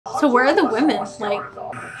So where are the women? Like,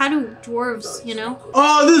 how do dwarves, you know?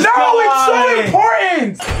 Oh, this it's so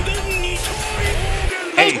important!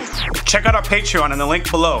 Hey, check out our Patreon in the link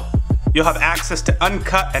below. You'll have access to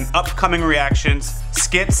uncut and upcoming reactions,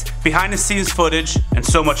 skits, behind-the-scenes footage, and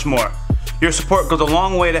so much more. Your support goes a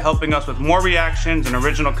long way to helping us with more reactions and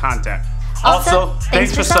original content. Also,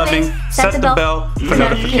 thanks for subbing. Set the bell for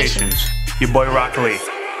notifications. Your boy YaBoyRockLee.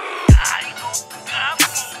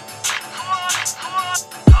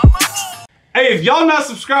 Hey, if y'all not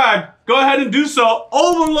subscribed, go ahead and do so.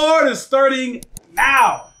 Overlord is starting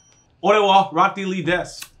now. YaBoyRockLee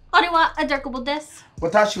des. Orewa adorable des.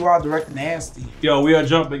 Watashi wa direct nasty. Yo, we are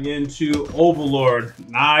jumping into Overlord.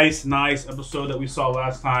 Nice episode that we saw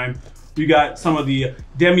last time. We got some of the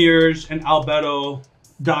Demiurge and Albedo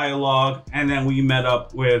dialogue, and then we met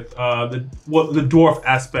up with the dwarf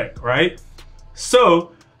aspect, right?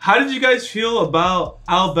 So, how did you guys feel about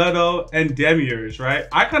Albedo and Demiurge, right?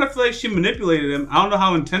 I kind of feel like she manipulated him. I don't know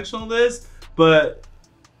how intentional it is, but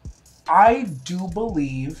I do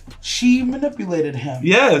believe she manipulated him.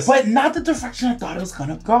 Yes. But not the direction I thought it was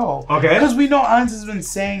gonna go. Okay. Because we know AINZ has been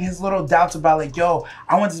saying his little doubts about like, yo,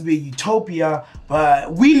 I want this to be a utopia,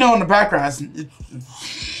 but we know in the background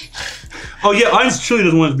oh yeah, AINZ truly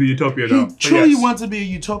doesn't want it to be utopia though. He truly wants to be a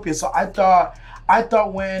utopia. So I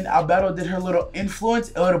thought when Albedo did her little influence,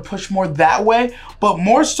 it would have pushed more that way. But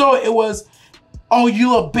more so it was, oh, you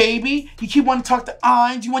little baby, you keep wanting to talk to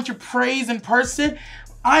AINZ, you want your praise in person.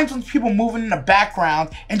 AINZ wants people moving in the background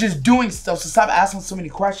and just doing stuff, so stop asking so many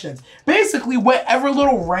questions. Basically, whatever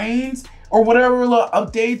little reigns or whatever little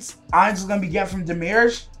updates AINZ is going to be getting from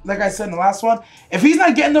Demiurge, like I said in the last one, if he's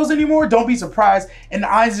not getting those anymore, don't be surprised, and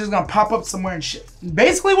AINZ is just going to pop up somewhere and shit.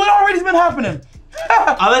 Basically, what already's been happening.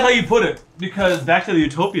 I like how you put it, because back to the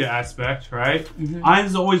utopia aspect, right?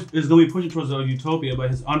 AINZ always is going to be pushing towards a utopia,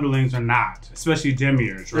 but his underlings are not, especially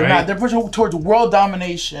Demiurge, right? They're not. They're pushing towards world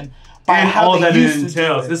domination. And all that it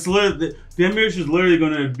entails. It's literally, Demiurge is literally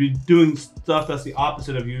going to be doing stuff that's the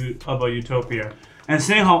opposite of a utopia. And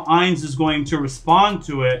seeing how AINZ is going to respond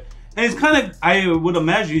to it, and it's kind of, I would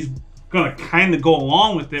imagine he's going to kind of go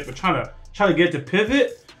along with it, but try to get to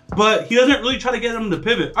pivot. But he doesn't really try to get him to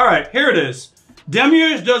pivot. All right, here it is.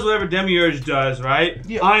 Demiurge does whatever Demiurge does, right?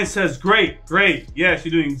 Yeah. AINZ says, great, yes,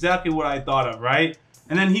 you're doing exactly what I thought of, right?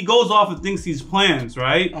 And then he goes off and thinks he's plans,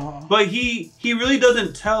 right? But he really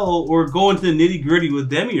doesn't tell or go into the nitty gritty with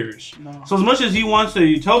Demiurge. No. So as much as he wants a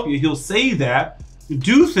utopia, he'll say that,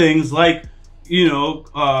 do things like, you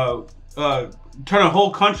know, turn a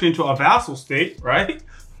whole country into a vassal state, right?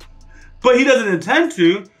 But he doesn't intend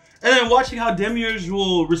to. And then watching how Demiurge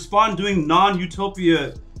will respond doing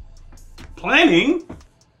non-utopia planning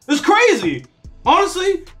is crazy.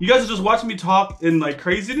 Honestly, you guys are just watching me talk in like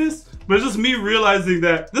craziness, but it's just me realizing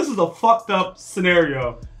that this is a fucked up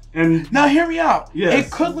scenario. And now hear me out. Yes.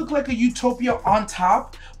 It could look like a utopia on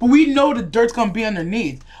top, but we know the dirt's gonna be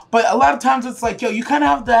underneath. But a lot of times it's like, yo, you kind of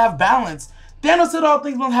have to have balance. Thanos said all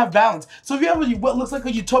things don't have balance. So if you have what looks like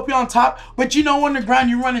a utopia on top, but you know underground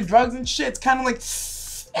you're running drugs and shit, it's kind of like,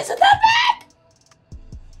 isn't that bad?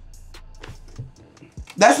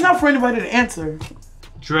 That's not for anybody to answer.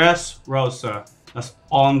 Dressrosa. That's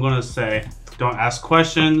all I'm gonna say. Don't ask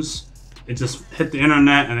questions. It just hit the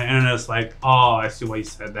internet, and the internet's like, oh, I see why you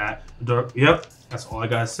said that. Yep, that's all I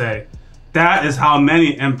gotta say. That is how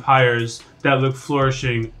many empires that look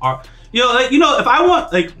flourishing are. You know, like, if I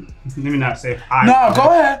want, like, let me not say I. No, go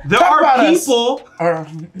ahead. There are people.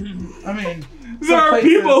 I mean, there are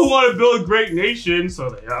people who want to build a great nation,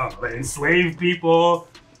 so they enslave people.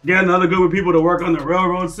 Get another group of people to work on the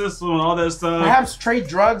railroad system and all that stuff. Perhaps trade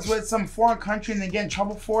drugs with some foreign country and then get in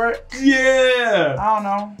trouble for it. Yeah. I don't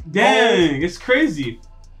know. Dang, it's crazy.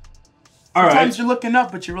 All right. Sometimes you're looking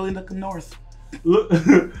up, but you're really looking north. Look,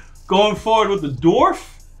 going forward with the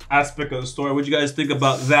dwarf aspect of the story, what do you guys think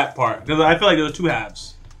about that part? Because I feel like there were two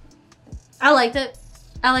halves. I liked it.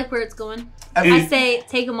 I like where it's going. I say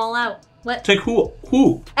take them all out. What? Take who?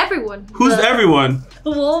 Who? Everyone. Who's everyone?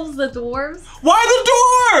 The wolves, the dwarves. Why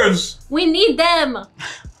the dwarves? We need them.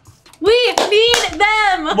 We need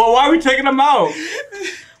them. Well, why are we taking them out?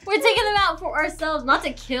 We're taking them out for ourselves, not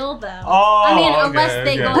to kill them. Oh, I mean, unless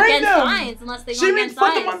they go against AINZ. Unless they go against AINZ.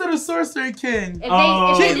 Put them under the Sorcery King.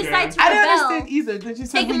 If they decide to rebel, I didn't understand either. They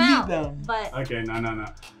just said we need them. But okay, no.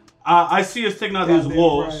 I see us taking out these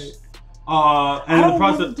wolves. Right. And the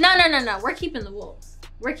process. No. We're keeping the wolves.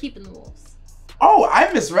 We're keeping the wolves. Oh,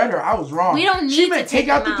 I misread her. I was wrong. We don't need She meant to take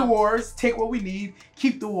out the out. dwarves, take what we need,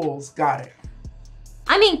 keep the wolves. Got it.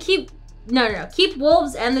 I mean, keep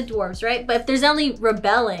wolves and the dwarves, right? But if there's only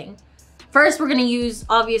rebelling, first we're gonna use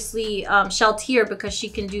obviously Shaltir, because she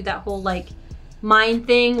can do that whole like mind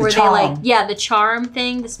thing where they like, the charm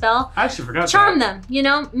thing, the spell. I actually forgot. Charm them, you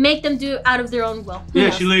know, make them do it out of their own will. Yeah,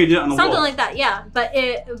 she literally did it on the something wall. like that. Yeah, but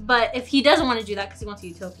if he doesn't want to do that because he wants a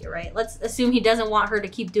utopia, right? Let's assume he doesn't want her to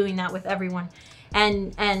keep doing that with everyone,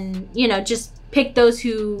 and you know, just pick those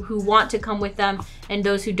who want to come with them and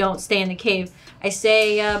those who don't stay in the cave. I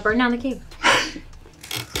say burn down the cave.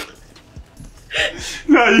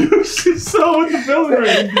 No, you saw with the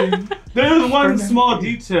villain. There's one small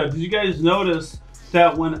detail. Did you guys notice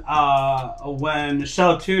that when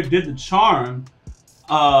Shaltir did the charm,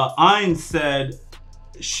 AINZ said,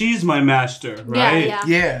 "She's my master," right?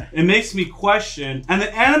 Yeah. It makes me question, and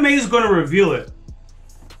the anime is going to reveal it.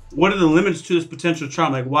 What are the limits to this potential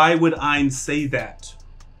charm? Like, why would AINZ say that?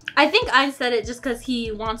 I think AINZ said it just because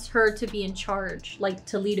he wants her to be in charge, like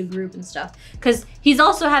to lead a group and stuff. Because he's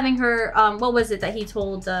also having her, what was it that he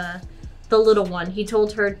told the little one? He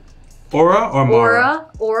told her... Aura or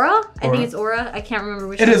Mara? Aura? I think it's Aura. I can't remember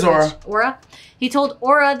which one. It is Aura. Aura. He told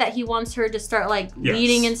Aura that he wants her to start like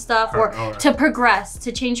leading and stuff, or to progress,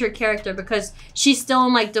 to change her character, because she's still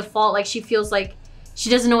in like default, like she feels like she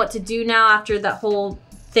doesn't know what to do now after that whole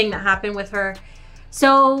thing that happened with her.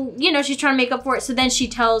 So, you know, she's trying to make up for it. So then she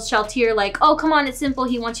tells Shaltir, like, oh, come on, it's simple.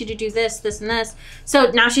 He wants you to do this, this, and this.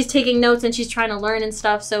 So now she's taking notes and she's trying to learn and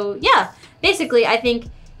stuff. So, yeah, basically, I think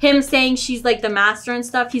him saying she's, like, the master and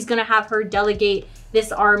stuff, he's going to have her delegate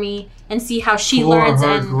this army and see how she learns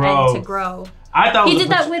and to grow. I thought he did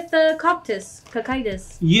that with the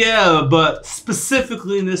Cocytus. Yeah, but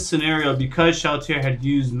specifically in this scenario, because Shaltir had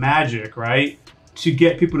used magic, right, to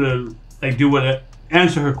get people to, like,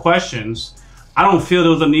 answer her questions, I don't feel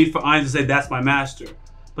there was a need for AINZ to say, that's my master.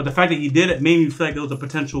 But the fact that he did it made me feel like there was a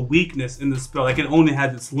potential weakness in the spell. Like, it only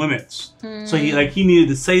has its limits. So he needed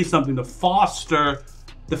to say something to foster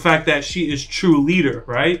the fact that she is true leader,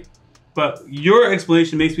 right? But your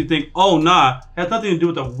explanation makes me think, oh, nah, it has nothing to do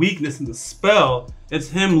with the weakness in the spell. It's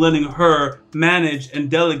him letting her manage and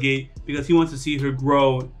delegate because he wants to see her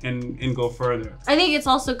grow and go further. I think it's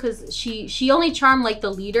also because she only charmed like the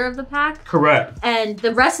leader of the pack. Correct. And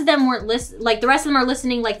the rest of them weren't the rest of them are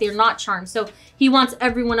listening like they're not charmed. So he wants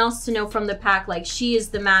everyone else to know from the pack like she is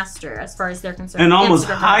the master as far as they're concerned. And almost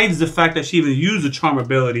hides the fact that she even used the charm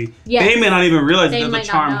ability. Yes. They may not even realize that there's a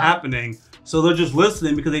charm happening. So they're just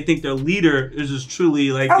listening because they think their leader is just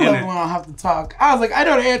truly like I love when I have to talk. I was like, I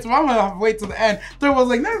know the answer, but I'm gonna have to wait till the end. There was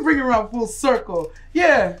like, let me bring it around full circle.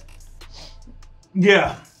 Yeah.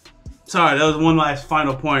 Yeah. Sorry, that was one last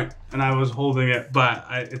final point, and I was holding it, but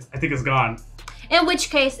I think it's gone. In which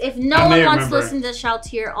case, if no one wants to listen to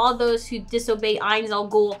Shaltir, all those who disobey AINZ al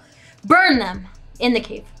Ghul, burn them in the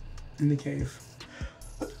cave. In the cave.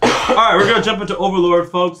 All right, we're gonna jump into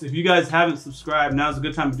Overlord, folks. If you guys haven't subscribed, now's a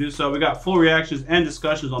good time to do so. We got full reactions and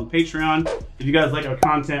discussions on Patreon. If you guys like our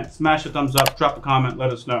content, smash a thumbs up, drop a comment,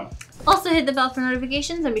 let us know. Also hit the bell for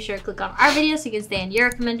notifications and be sure to click on our videos so you can stay in your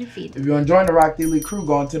recommended feed. If you're enjoying the YaBoyRockLee crew,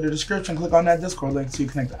 go into the description, click on that Discord link so you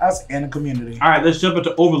connect to us and the community. All right, let's jump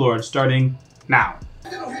into Overlord starting now.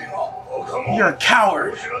 You're a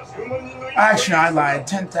coward. Actually, I lied.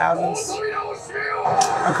 10,000.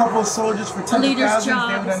 A couple of soldiers for 10,000. They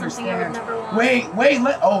would understand. Wait.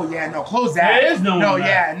 Oh yeah, no. Close that. There is no one left.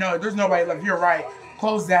 Yeah, no. There's nobody left. You're right.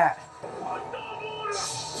 Close that.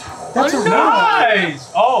 That's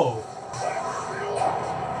nice. Oh.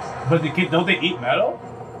 But don't they eat metal?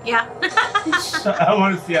 Yeah. I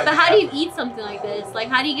want to see how. But how do you eat something like this? Like,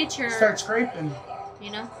 how do you get your... Start scraping.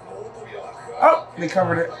 You know? Oh, they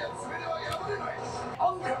covered it.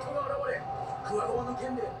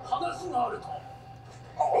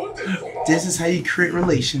 This is how you create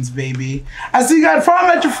relations, baby. I see you got a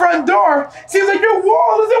problem at your front door. Seems like your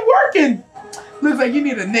wall isn't working. Looks like you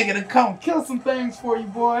need a nigga to come kill some things for you,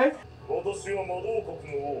 boy.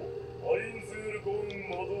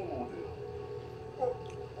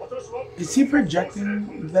 Is he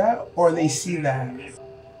projecting that, or they see that?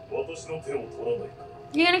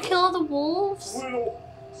 You're gonna kill all the wolves?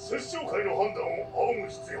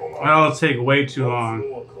 That'll take way too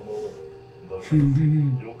long.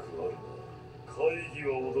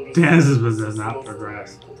 Damn, this does not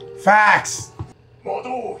progress. Facts.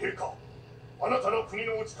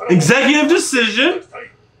 Executive decision.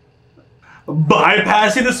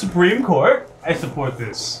 Bypassing the Supreme Court. I support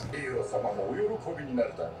this.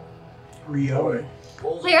 Rio.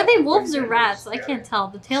 Wait, are they wolves or rats? I can't tell.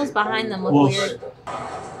 The tails behind them look weird.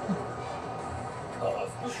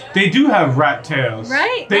 They do have rat tails.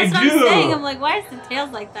 Right? That's what I'm saying. I'm like, why is the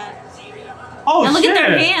tails like that? Oh, and look at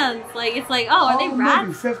their hands. Like, it's like, oh, are they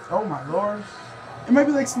rats? Oh my lord. It might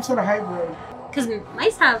be like some sort of hybrid. Because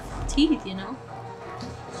mice have teeth, you know?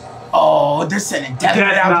 Oh, they're sending Death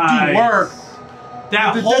Knight out to do work.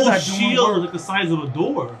 That whole shield was like the size of a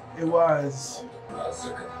door. It was.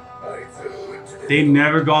 They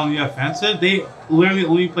never go on the offensive. They literally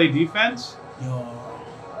only play defense. Yo.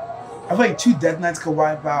 I feel like 2 Death Knights could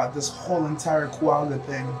wipe out this whole entire Kuaga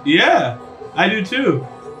thing. Yeah, I do too.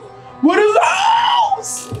 What are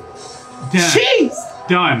those? Jeez.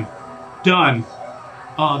 Done. Done.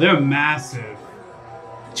 Oh, they're massive.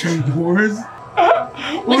 Trapdoors?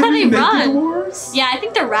 Look how they run. Doors? Yeah, I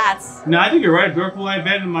think they're rats. No, I think you're right. Dork will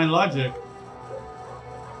abandon my logic.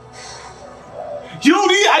 Yo,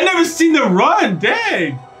 I never seen them run.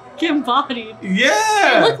 Dang. Get embodied.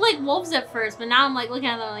 Yeah. They look like wolves at first, but now I'm like looking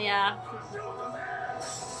at them. Yeah.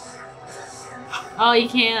 Oh, you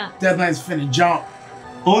can't. Death Knight's finna jump.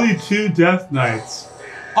 Only 2 Death Knights.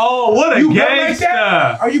 Oh, what a gangster!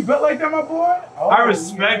 Like Are you built like that, my boy? Oh, I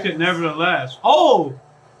respect it, nevertheless. Oh!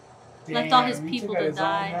 Damn, left all his people to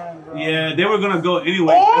die. Man, yeah, they were gonna go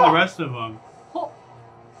anyway, and the rest of them. Oh.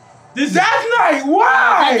 This Death Knight,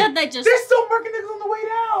 why? That just... They're still marking niggas on the way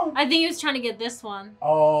down. I think he was trying to get this one.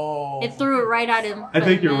 Oh. It threw it right at him. I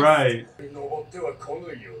think you're right.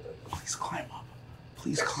 Please climb up.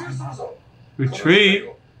 Please climb up. Retreat?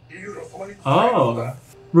 Oh.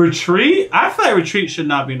 Retreat? I feel like retreat should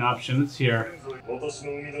not be an option. It's here.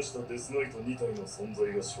 Eliminated.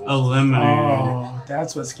 Oh,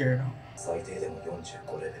 that's what scared him.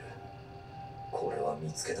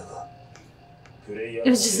 It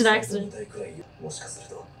was just an accident.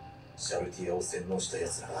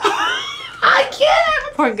 I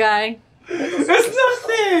can't! Poor guy. It's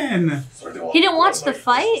nothing! He didn't watch the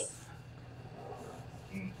fight?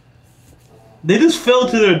 They just fell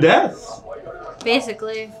to their deaths.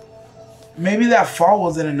 Basically. Maybe that fall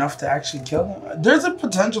wasn't enough to actually kill them. There's a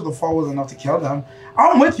potential the fall was enough to kill them.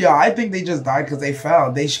 I'm with y'all. I think they just died because they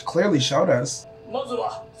fell. They clearly showed us.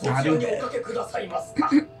 Nah, dude.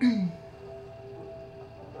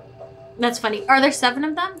 That's funny. Are there 7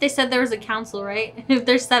 of them? They said there was a council, right? If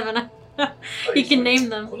there's 7, you can name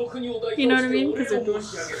them. You know what I mean? Because they're doing.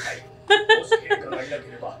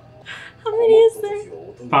 How many is there?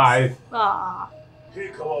 5. Aww.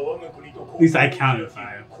 At least I counted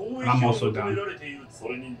 5. But I'm also down. I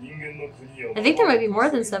think there might be more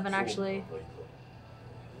than 7 actually.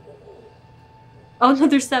 Oh no,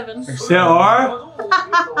 there's 7. There are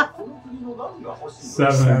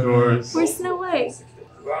 7 doors. Where's Snow White?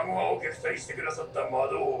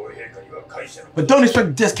 But don't expect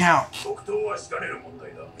a discount.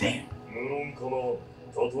 Damn.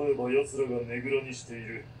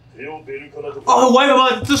 Oh, wait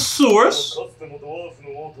about the source?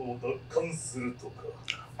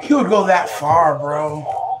 He would go that far, bro.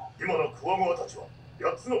 The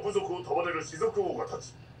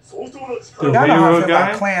Y'all know how I feel guy?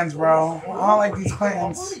 about clans, bro. I don't like these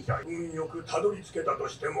clans.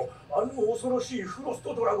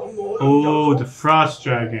 Oh, the frost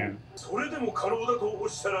dragon.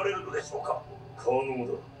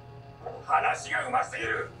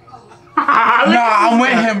 Nah, I'm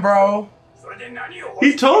with him, bro.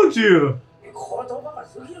 He told you.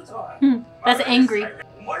 That's angry.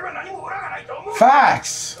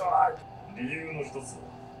 Facts.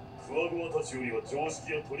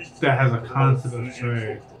 That has a concept of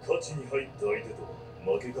trade.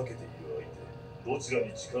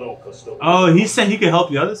 Oh, he said he could help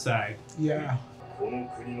the other side. Yeah. The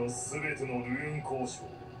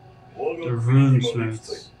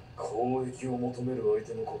runesmiths.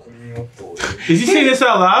 Is he saying this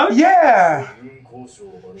out loud? Yeah.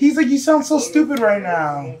 He's like, you sound so stupid right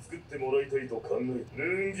now.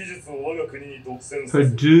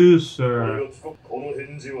 Producer.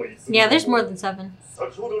 Yeah, there's more than 7.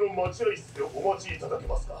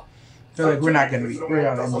 They're like, we're gonna do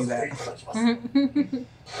that.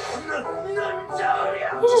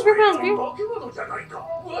 He just ripped out his beard.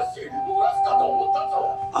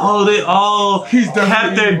 Oh, they all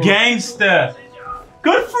kept their gangster.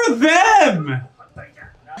 Good for them.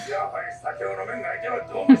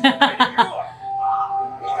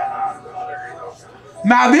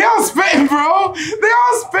 Nah, they all spitting, bro. They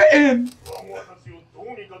all spitting.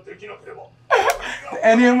 The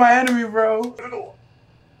enemy of my enemy, bro.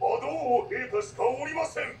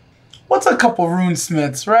 What's a couple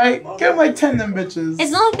runesmiths, right? Give him like 10 of them bitches.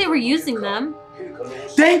 It's not like they were using them.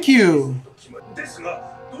 Thank you.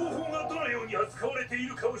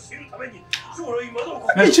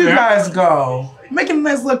 Look at you guys go. Making a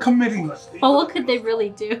nice little committee. But what could they really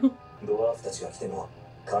do?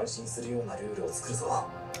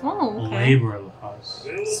 Oh, okay. Labor laws.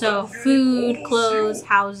 So food, clothes,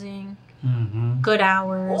 housing, good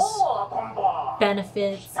hours,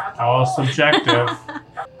 benefits. All subjective.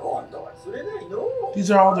 These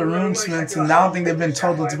are all the runesmiths, and I don't think they've been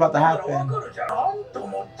told what's about to happen.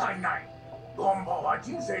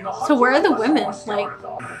 So where are the women? Like,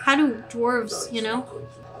 how do dwarves, you know?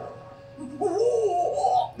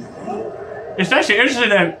 It's actually interesting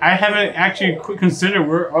that I haven't actually considered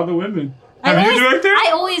where are the women. Have you, director?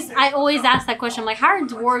 I always ask that question. I'm like, how are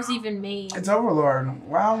dwarves even made? It's Overlord.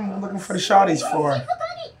 Wow, I'm looking for the shawties for.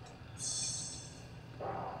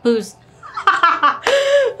 Booze.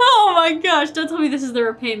 Oh my gosh, don't tell me this is the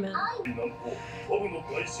repayment.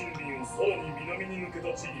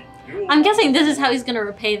 I'm guessing this is how he's gonna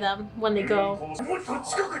repay them when they go.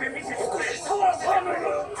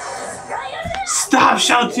 Stop,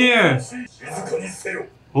 Shaltir!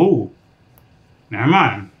 Oh, never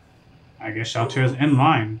mind. I guess Shaltir is in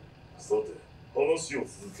line.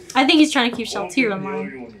 I think he's trying to keep Shaltir in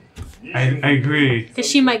line. I agree. Because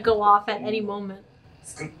she might go off at any moment.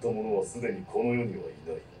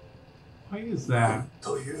 Why is that?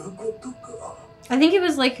 I think it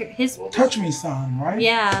was like his... Touch me, son, right?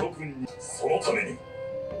 Yeah.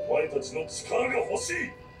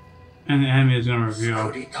 And the enemy is gonna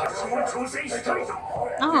reveal.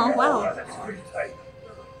 Oh, wow.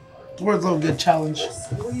 Dwarf's a little good challenge.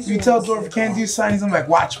 You tell Dwarf can't do signs, I'm like,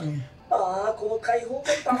 watch me. That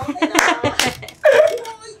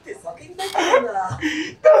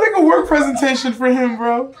was like a work presentation for him,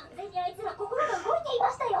 bro.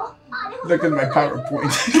 Look at my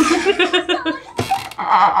PowerPoint.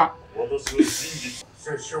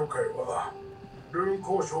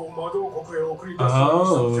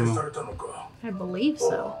 Oh. I believe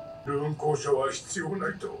so. There.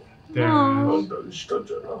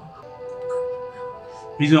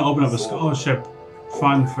 He's gonna open up a scholarship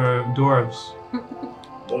fund for dwarves.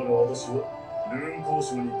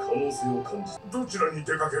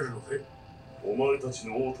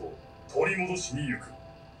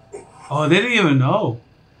 Oh, they didn't even know.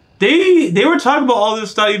 They were talking about all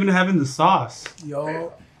this stuff even having the sauce.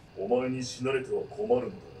 Yo.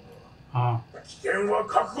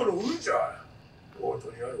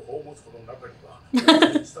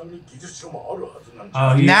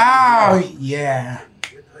 Now, yeah.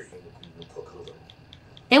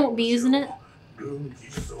 They won't be using it.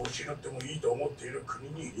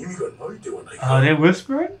 They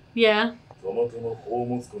whispering? Yeah.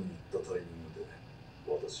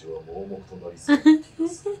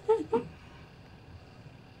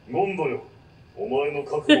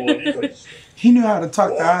 He knew how to talk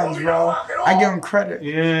to AINZ, bro. I give him credit.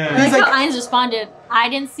 Yeah. He's like, how AINZ responded, I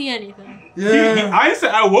didn't see anything. Yeah. I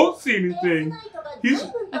said I won't see anything.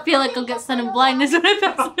 I feel like I'll get sent in blindness when I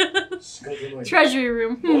pass it. Treasury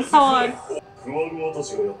room. How odd.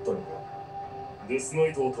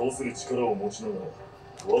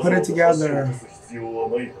 Put it together.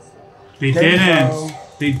 They didn't.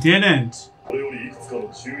 They didn't.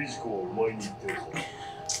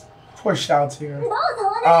 Poor Shaltir.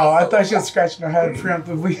 Oh, I thought she was scratching her head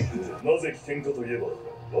preemptively.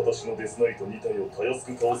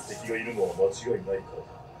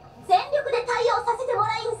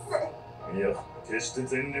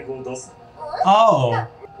 Oh.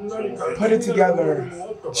 Put it together.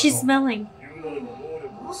 She's smelling.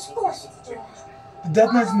 The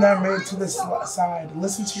Death Knight's not made to this side.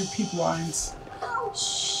 Listen to your peep lines.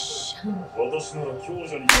 Shh. Oh, this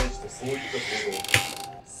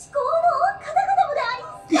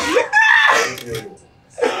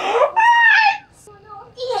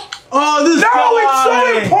it's so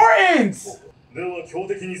important!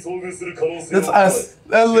 That's us.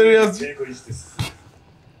 That's literally us.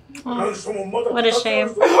 Oh, what a shame.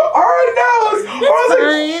 Alright, now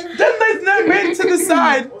Death Knight's not made it to the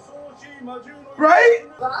side. Right?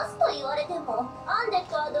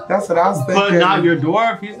 That's what I was thinking. But not your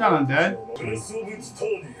dwarf. He's not undead.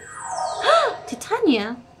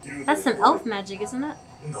 Titania? That's some elf magic, isn't it?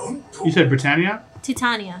 You said Britannia?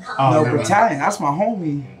 Titania. Oh, no, Britannia. That's my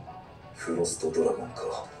homie.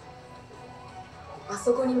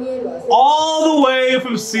 All the way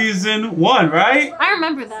from season 1, right? I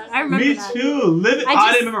remember that. I remember that. Me too.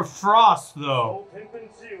 I didn't remember Frost though.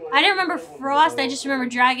 I didn't remember Frost. I just remember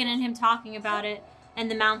Dragon and him talking about it and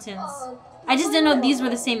the mountains. I just didn't know these were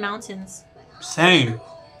the same mountains. Same.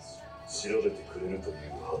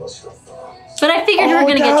 But I figured we were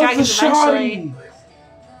gonna get dragons eventually.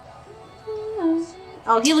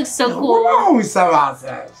 Oh, he looks so cool.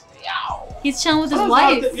 He's chilling with his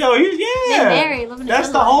wife. Yo, They're married, living That's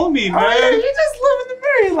a the homie, man. Oh, you just living the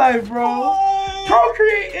married life, bro.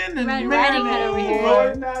 Procreating and Riding Hood over here.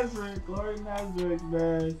 Glory Nazarick,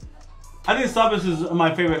 man. I think Subbis is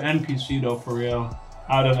my favorite NPC though, for real.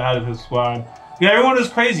 Out of his squad. Yeah, everyone is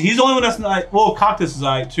crazy. He's the only one that's not. Well, Cactus is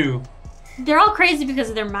alright too. They're all crazy because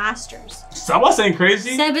of their masters. I was saying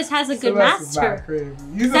crazy. Sebas has a good master.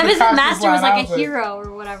 Sebas' master was like a hero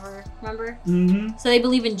or whatever. Remember? Mm-hmm. So they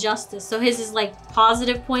believe in justice. So his is like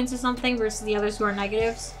positive points or something versus the others who are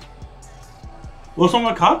negatives. Well,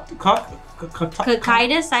 someone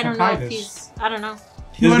Cocytus? I don't know if he's. I don't know.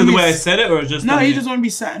 Is it the way I said it, or just? No, he just want to be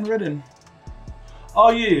satin ridden. Oh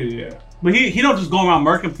yeah. But he don't just go around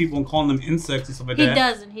murking people and calling them insects and stuff like that. He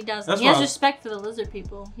doesn't. He has respect for the lizard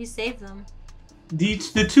people. He saved them.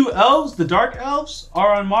 The two elves, the dark elves,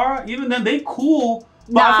 Aura and Mara, even then they cool.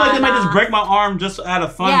 But I feel like they might just break my arm just out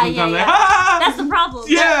of fun sometimes. Like, that's the problem.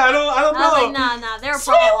 Yeah, I don't know. I was like, nah, they're a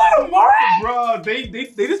problem. Bro, they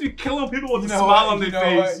just be killing people with a smile on their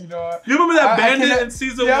face. You know what? You remember that bandit in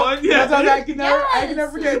season 1? Yeah. I can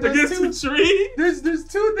never forget. Against the tree? There's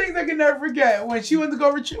 2 things I can never forget. When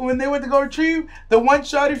they went to go retrieve the one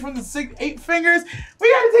shotty from the 8 fingers,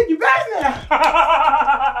 we gotta take you back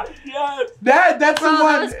now. Yes. That's the one.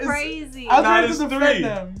 That was crazy. I was going to defend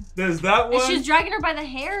them. There's that one. And she was dragging her by the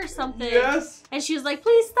hair or something. Yes. And she was like,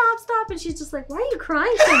 please stop. And she's just like, why are you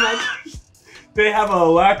crying so much? They have a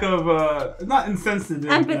lack of, not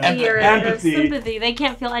insensitive. Empathy or sympathy. They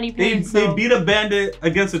can't feel any pain. They beat a bandit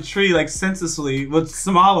against a tree, like, senselessly with a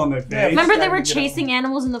smile on their face. Yeah, remember they were chasing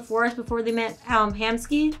animals in the forest before they met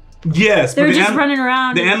Hamsky? Yes. They were just running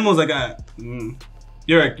around. The animal's like,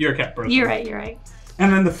 you're a cat person. You're right.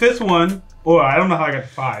 And then the 5th one, or I don't know how I got to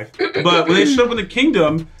 5, but when they showed up in the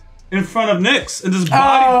kingdom, in front of Nyx and just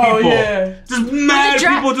body people. Yeah. Just mad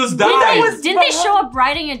people just died. Didn't they show up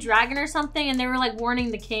riding a dragon or something and they were like warning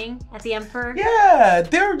the king at the emperor? Yeah,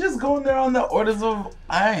 they were just going there on the orders of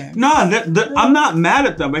AINZ. No, I'm not mad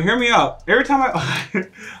at them, but hear me out. Every time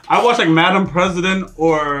I watch like Madam President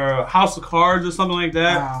or House of Cards or something like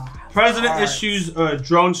that, President issues a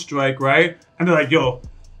drone strike, right? And they're like, yo,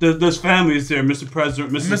 there's families there, Mr.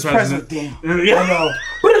 President, Mr. President. Damn. Yeah. I know.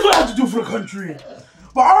 But that's what I have to do for the country.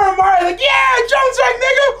 But RMR like, yeah, Jones strike,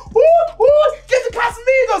 nigga. Woo, get the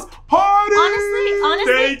Casamigos. Party.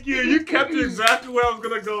 Honestly. Thank you. You kept it exactly where I was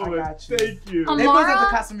gonna go with. Thank you. They both have the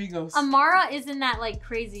Casamigos. Amara isn't that like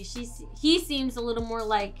crazy. He seems a little more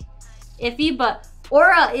like iffy, but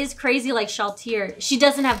Aura is crazy like Shaltir. She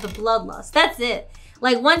doesn't have the bloodlust. That's it.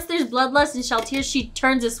 Like, once there's bloodlust in Shaltir, she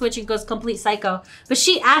turns a switch and goes complete psycho. But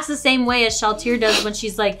she acts the same way as Shaltir does when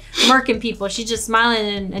she's, like, murking people. She's just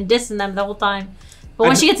smiling and dissing them the whole time. But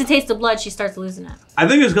when she gets a taste of blood, she starts losing it. I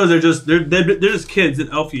think it's because they're just kids in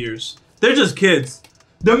elf years. They're just kids.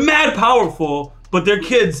 They're mad powerful, but they're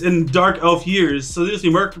kids in dark elf years. So they just be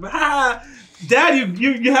murking. Dad,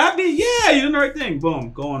 you happy? Yeah, you're doing the right thing.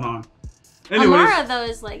 Boom, going on. Anyways, Amara, though,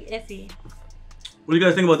 is, like, iffy. What do you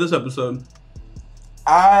guys think about this episode?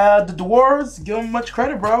 The dwarves, give him much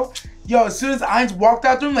credit, bro. Yo, as soon as AINZ walked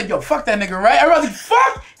out to him, like, yo, fuck that nigga, right? Everybody's like,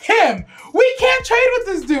 fuck him! We can't trade with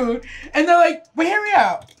this dude! And they're like, but hear me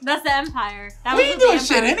out. That's the Empire. We ain't doing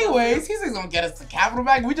shit anyways. He's just gonna get us the capital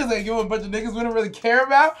back. We just gonna give him a bunch of niggas we don't really care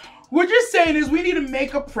about. What you're saying is we need to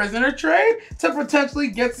make a prisoner trade to potentially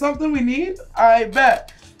get something we need? I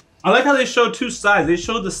bet. I like how they showed 2 sides. They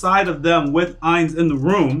showed the side of them with AINZ in the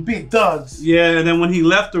room. Big thugs. Yeah, and then when he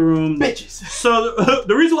left the room. Bitches. So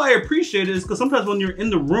the reason why I appreciate it is because sometimes when you're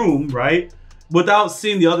in the room, right, without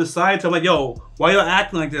seeing the other side, so I'm like, yo, why y'all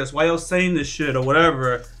acting like this? Why y'all saying this shit or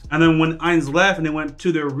whatever? And then when AINZ left and they went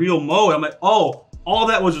to their real mode, I'm like, oh, all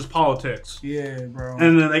that was just politics. Yeah, bro.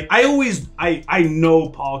 And then like, I know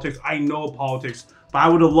politics. But I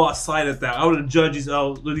would have lost sight of that. I would have judged these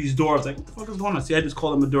dwarves like, what the fuck is going on? See, I just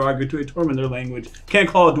called them a derogatory term in their language. Can't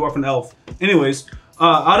call a dwarf an elf. Anyways,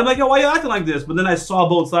 I'd be like, yo, why you acting like this? But then I saw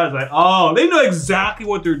both sides, like, oh, they know exactly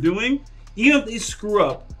what they're doing. Even if they screw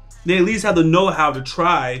up, they at least have the know-how to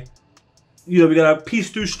try. You know, we gotta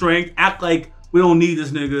piece through strength, act like we don't need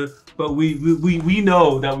this nigga, but we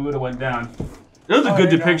know that we would have went down. It was a good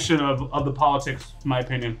depiction of the politics, in my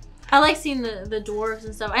opinion. I like seeing the dwarves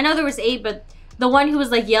and stuff. I know there was 8, but the one who was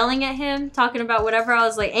like yelling at him, talking about whatever, I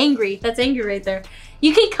was like angry. That's angry right there.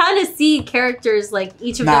 You can kind of see characters like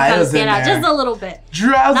each of them kind of stand out just a little bit.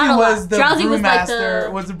 Drowsy was the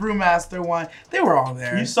brewmaster. Was the brewmaster one? They were all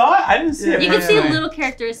there. You saw it? I didn't see it. You can see little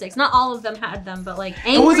characteristics. Not all of them had them, but like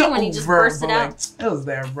angry when he just bursted out. It was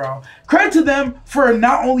there, bro. Credit to them for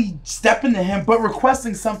not only stepping to him, but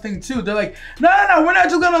requesting something too. They're like, no, we're not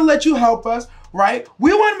just gonna let you help us. Right?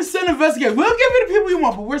 We want to send investigators. We'll give you the people you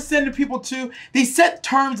want, but we're sending people too. They set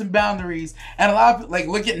terms and boundaries. And a lot of people, like,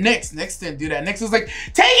 look at Nyx. Nyx didn't do that. Nyx was like,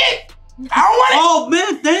 take it! I don't want it! Oh,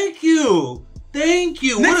 man, thank you. Thank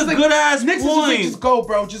you. Nyx what a good ass point. Nyx was like, just go,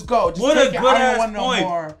 bro. Just go. Just what take a good it. I don't ass want point. No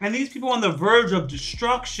more. And these people on the verge of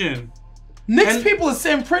destruction. Nick's people are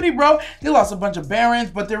sitting pretty, bro. They lost a bunch of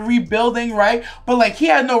barons, but they're rebuilding, right? But like, he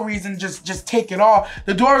had no reason just take it all.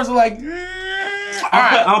 The Dwarves are like,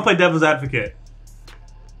 I'm gonna play devil's advocate.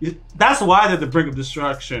 That's why they're at the brink of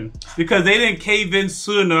destruction, because they didn't cave in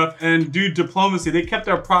soon enough and do diplomacy. They kept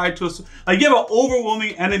their pride to us. Like, you have an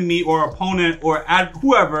overwhelming enemy or opponent or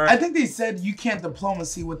whoever. I think they said you can't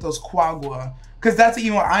diplomacy with those Quagga, because that's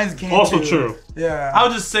even what AINZ came also to. True. Yeah. I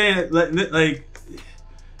was just saying, like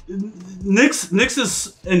Nick's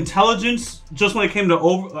intelligence just when it came to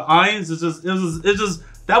AINZ it just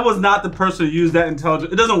that was not the person who used that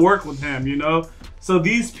intelligence. It doesn't work with him, you know. So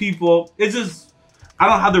these people, it's just. I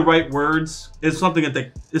don't have the right words. It's something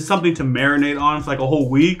it's something to marinate on for like a whole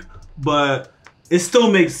week, but it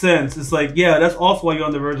still makes sense. It's like, yeah, that's also why you're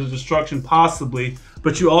on the verge of destruction, possibly,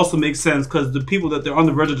 but you also make sense because the people that they're on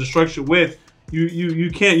the verge of destruction with, you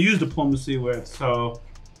can't use diplomacy with. So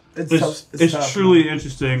it's truly an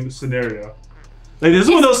interesting scenario. Like, this is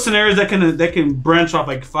one of those scenarios that can branch off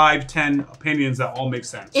like 5-10 opinions that all make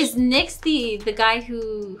sense. Is Nyx the guy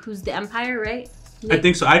who's the Empire, right? I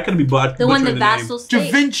think so. I could be the one the vassal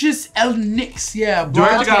state. Javinchus El Nyx, yeah.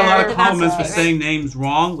 George got a lot of compliments for saying names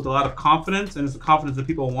wrong with a lot of confidence, and it's the confidence that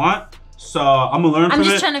people want. So I'm gonna learn from it. I'm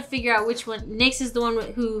just trying to figure out which one. Nyx is the one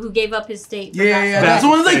who gave up his state. Yeah. That's the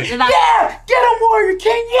one like, yeah, get him, Warrior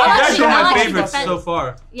King, yeah. That's one of my favorites so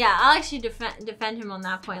far. Yeah, I'll actually defend him on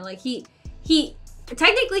that point. Like he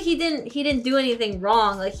technically he didn't do anything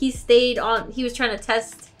wrong. Like he stayed on. He was trying to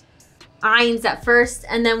test AINZ at first,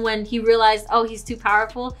 and then when he realized, oh, he's too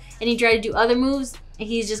powerful, and he tried to do other moves, and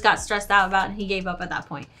he just got stressed out about it, and he gave up at that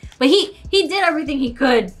point. But he did everything he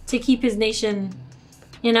could to keep his nation,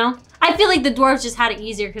 you know? I feel like the dwarves just had it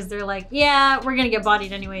easier because they're like, yeah, we're gonna get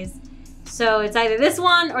bodied anyways. So it's either this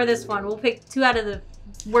one or this one. We'll pick two out of the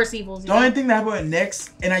worst evils. The only thing that happened with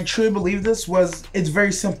Nyx, and I truly believe this, was it's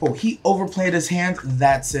very simple. He overplayed his hand,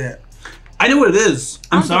 that's it. I know what it is.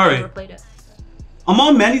 I'm sorry. He overplayed it.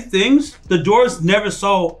 Among many things, the dwarves never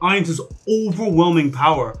saw AINZ's overwhelming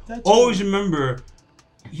power. Always remember,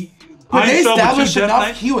 but they established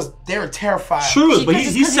enough. They were terrified. True, but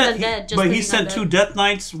he sent two Death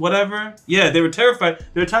Knights, whatever. Yeah, they were terrified.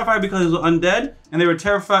 They were terrified because he was undead, and they were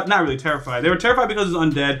terrified. Not really terrified. They were terrified because he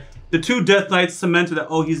was undead. The two Death Knights cemented that,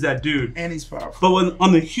 oh, he's that dude, and he's powerful. But when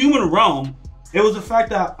on the human realm, it was the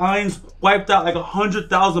fact that AINZ wiped out like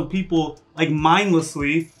 100,000 people like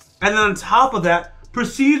mindlessly. And then on top of that,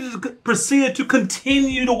 proceeded to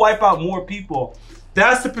continue to wipe out more people.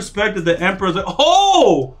 That's the perspective the Emperor's like,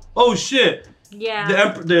 oh shit.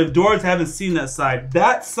 Yeah. The dwarves haven't seen that side.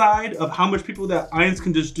 That side of how much people that AINZ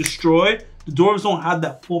can just destroy, the dwarves don't have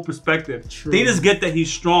that full perspective. True. They just get that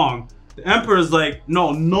he's strong. The Emperor's like,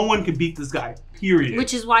 no one can beat this guy, period.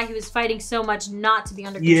 Which is why he was fighting so much not to be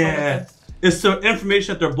under control of him. It's the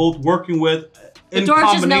information that they're both working with. The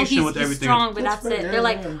dwarves just know he's strong, but that's it. They're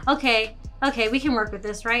like, okay, we can work with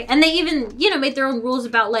this, right? And they even, made their own rules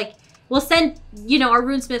about like, we'll send, our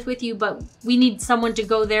runesmith with you, but we need someone to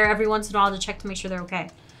go there every once in a while to check to make sure they're okay.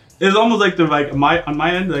 It's almost like on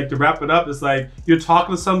my end, like to wrap it up, it's like you're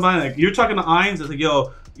talking to somebody, like you're talking to AINZ, it's like,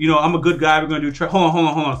 yo, I'm a good guy, we're gonna do hold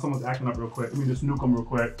on, someone's acting up real quick. Let me just nuke them real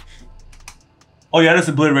quick. Oh yeah, let's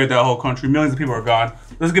obliterate that whole country. Millions of people are gone.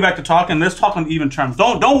 Let's get back to talking. Let's talk on even terms.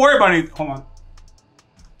 Don't worry about anything. Hold on.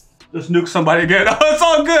 Just nuke somebody again. Oh, it's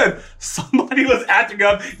all good. Somebody was acting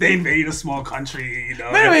up. They made a small country,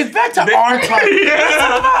 But anyways, back to our country. Yeah. Let's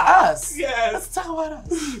talk about us. Yes. Let's talk about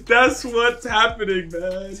us. That's what's happening,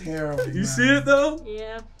 man. Terrible. You see it though?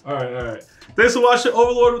 Yeah. All right. Thanks for watching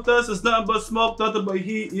Overlord with us. It's nothing but smoke, nothing but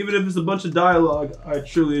heat. Even if it's a bunch of dialogue, I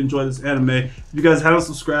truly enjoy this anime. If you guys haven't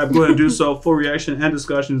subscribed, go ahead and do so. Full reaction and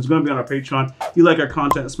discussion is going to be on our Patreon. If you like our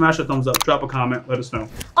content, smash a thumbs up, drop a comment, let us know.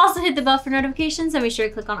 Also hit the bell for notifications and be sure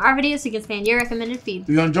to click on our videos so you can stay in your recommended feed. If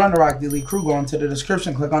you want to join the YaBoyRockLee crew, go into the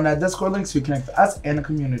description, click on that Discord link so you connect to us and the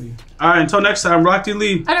community. All right, until next time,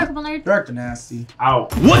 YaBoyRockLee. Director Nasty.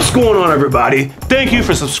 Out. What's going on, everybody? Thank you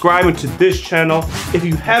for subscribing to this channel. If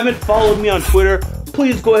you haven't followed me on Twitter,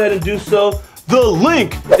 please go ahead and do so. The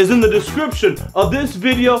link is in the description of this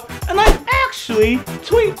video, and I actually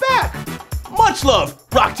tweet back. Much love,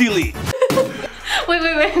 YaBoyRockLee. Wait,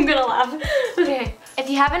 I'm gonna laugh. Okay. If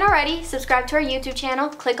you haven't already, subscribe to our YouTube channel,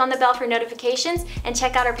 click on the bell for notifications, and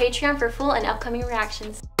check out our Patreon for full and upcoming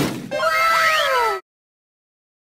reactions.